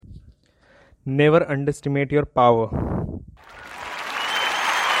Never underestimate your power.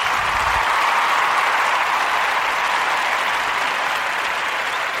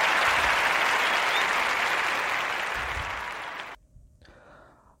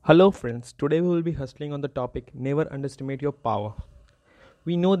 Hello, friends. Today we will be hustling on the topic Never underestimate your power.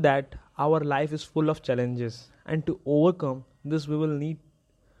 We know that our life is full of challenges, and to overcome this, we will need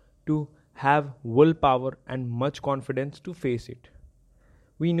to have willpower and much confidence to face it.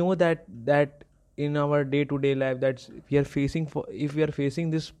 We know that in our day-to-day life, that we are facing for if we are facing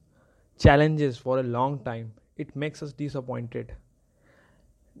these challenges for a long time, it makes us disappointed.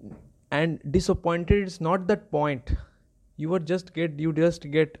 And disappointed is not that point. You just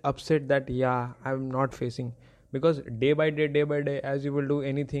get upset that yeah, I'm not facing, because day by day as you will do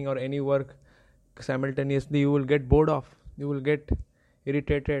anything or any work simultaneously, you will get bored of, you will get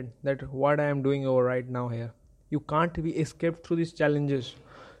irritated that what I am doing over right now here. You can't be escaped through these challenges.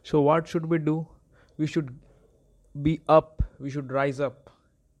 So what should we do? We should be up, we should rise up,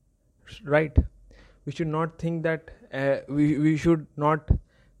 right? We should not think that we should not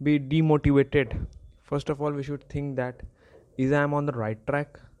be demotivated. First of all, we should think that is I am on the right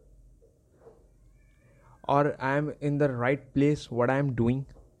track, or I am in the right place, what I am doing.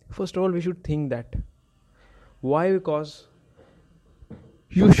 First of all, we should think that. Why? Because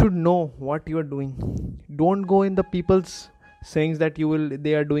you should know what you are doing. Don't go in the people's sayings that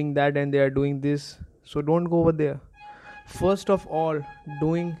they are doing that and they are doing this. So don't go over there. First of all,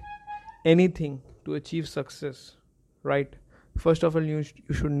 doing anything to achieve success, right? First of all, you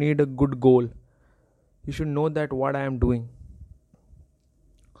should need a good goal. You should know that what I am doing,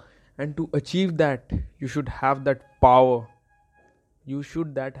 and to achieve that, you should have that power. You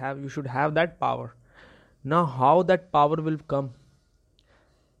should have that power. Now how that power will come?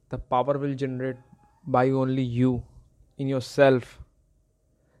 The power will generate by only you, in yourself.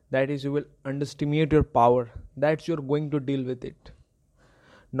 That is, you will underestimate your power. That's you're going to deal with it.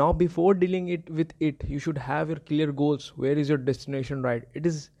 Now before dealing it with it, you should have your clear goals. Where is your destination, right? It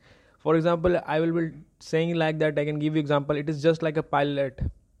is, for example, I will be saying like that. I can give you example. It is just like a pilot.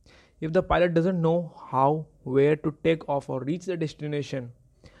 If the pilot doesn't know how, where to take off or reach the destination,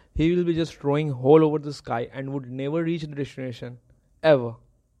 he will be just throwing all over the sky and would never reach the destination ever.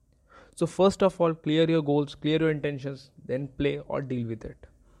 So first of all, clear your goals, clear your intentions, then play or deal with it.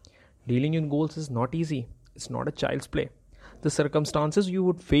 Dealing in goals is not easy. It's not a child's play. The circumstances you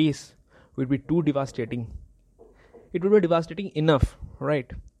would face would be too devastating. It would be devastating enough, right?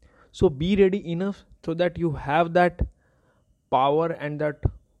 So be ready enough so that you have that power and that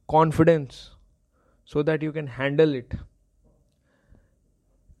confidence so that you can handle it.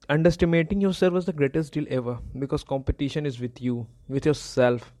 Underestimating yourself is the greatest deal ever, because competition is with you, with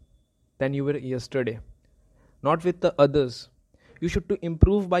yourself, than you were yesterday, not with the others. You should to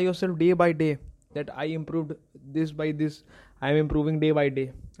improve by yourself day by day. That I improved this by this. I am improving day by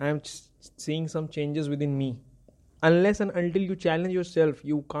day. I am seeing some changes within me. Unless and until you challenge yourself,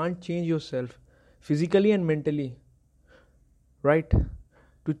 you can't change yourself physically and mentally, right?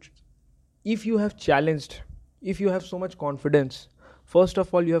 To if you have challenged, if you have so much confidence, first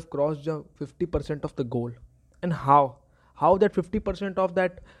of all, you have crossed the 50% of the goal. And how that 50% of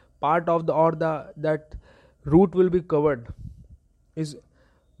that part of the or the that route will be covered is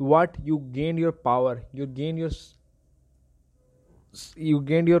what you gain your power, you gain your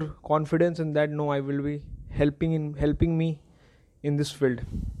confidence in that. No, I will be helping me in this field.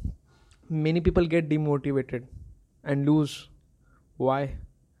 Many people get demotivated and lose. Why?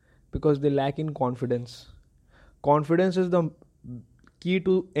 Because they lack in confidence. Confidence is the key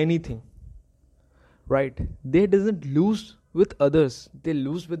to anything, right? They doesn't lose with others, they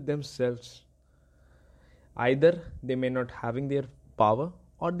lose with themselves. Either they may not having their power,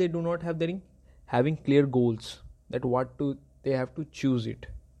 or they do not have their having clear goals, that what to they have to choose it.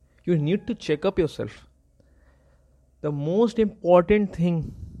 You need to check up yourself. The most important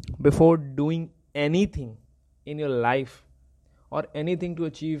thing before doing anything in your life, or anything to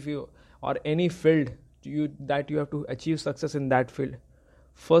achieve you, or any field that you have to achieve success in that field,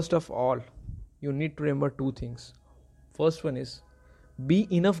 first of all, you need to remember two things. First one is, be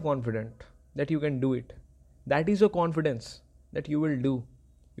enough confident that you can do it. That is your confidence, that you will do.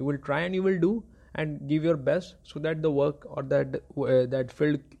 You will try and you will do and give your best so that the work or that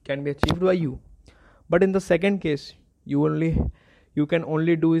field can be achieved by you. But in the second case, you can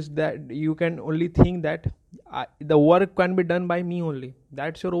only do is that you can only think that the work can be done by me only.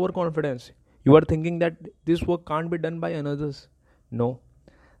 That's your overconfidence. You are thinking that this work can't be done by another's. No,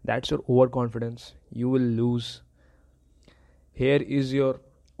 that's your overconfidence. You will lose. Here is your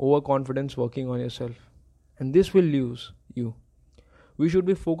overconfidence working on yourself, and this will lose you. We should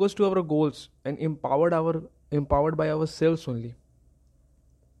be focused to our goals and empowered by ourselves only.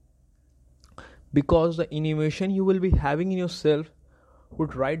 Because the innovation you will be having in yourself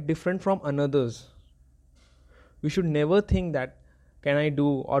would write different from another's. We should never think that can I do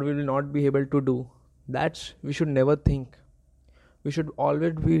or we will not be able to do. That's we should never think. We should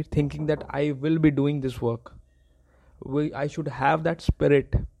always be thinking that I will be doing this work. I should have that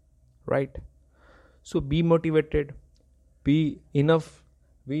spirit, right? So be motivated, be enough,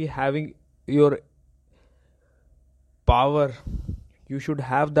 be having your power. You should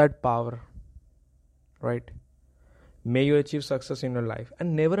have that power, right? May you achieve success in your life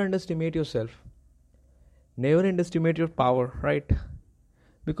and never underestimate yourself. Never underestimate your power, right?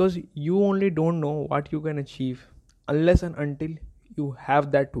 Because you only don't know what you can achieve unless and until you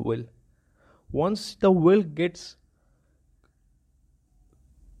have that will. Once the will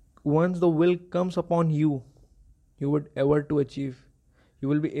comes upon you, you would ever to achieve. You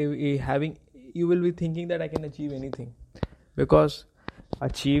will be thinking that I can achieve anything. Because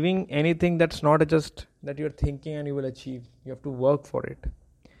achieving anything, that's not just that you're thinking and you will achieve. You have to work for it.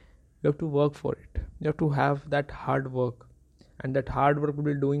 You have to have that hard work, and that hard work will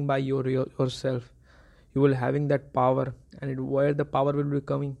be doing by yourself. You will having that power, and where the power will be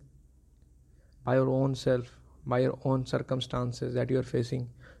coming by your own self, by your own circumstances that you are facing.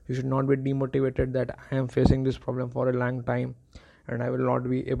 You should not be demotivated that I am facing this problem for a long time and I will not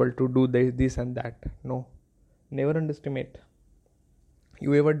be able to do this and that. No, never underestimate.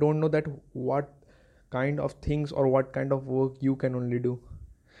 You ever don't know that what kind of things or what kind of work you can only do.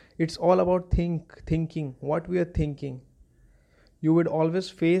 It's all about thinking, what we are thinking. You would always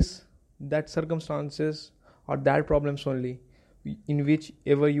face that circumstances or that problems only in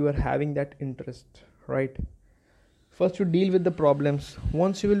whichever you are having that interest, right? First you deal with the problems.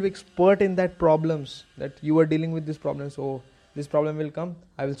 Once you will be expert in that problems, that you are dealing with these problems, oh, this problem will come,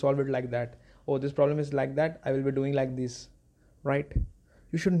 I will solve it like that. Oh, this problem is like that, I will be doing like this, right?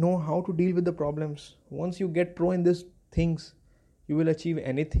 You should know how to deal with the problems. Once you get pro in these things, you will achieve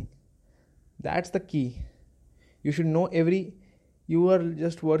anything. That's the key. You should know you are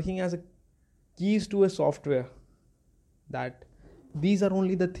just working as a keys to a software, that these are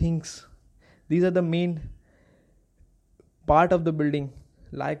only the things, these are the main part of the building.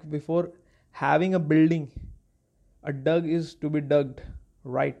 Like before having a building, a dug is to be dug,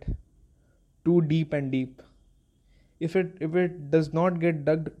 right? Too deep and deep. If it does not get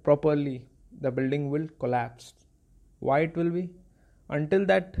dug properly, the building will collapse. Why it will be? Until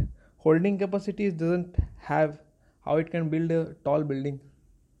that holding capacity doesn't have, how it can build a tall building.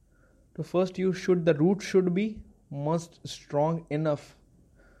 So first the root should be most strong enough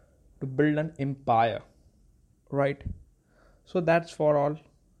to build an empire, right? So that's for all.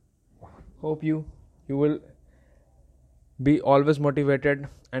 Hope you will be always motivated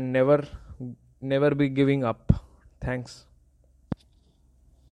and never be giving up. Thanks.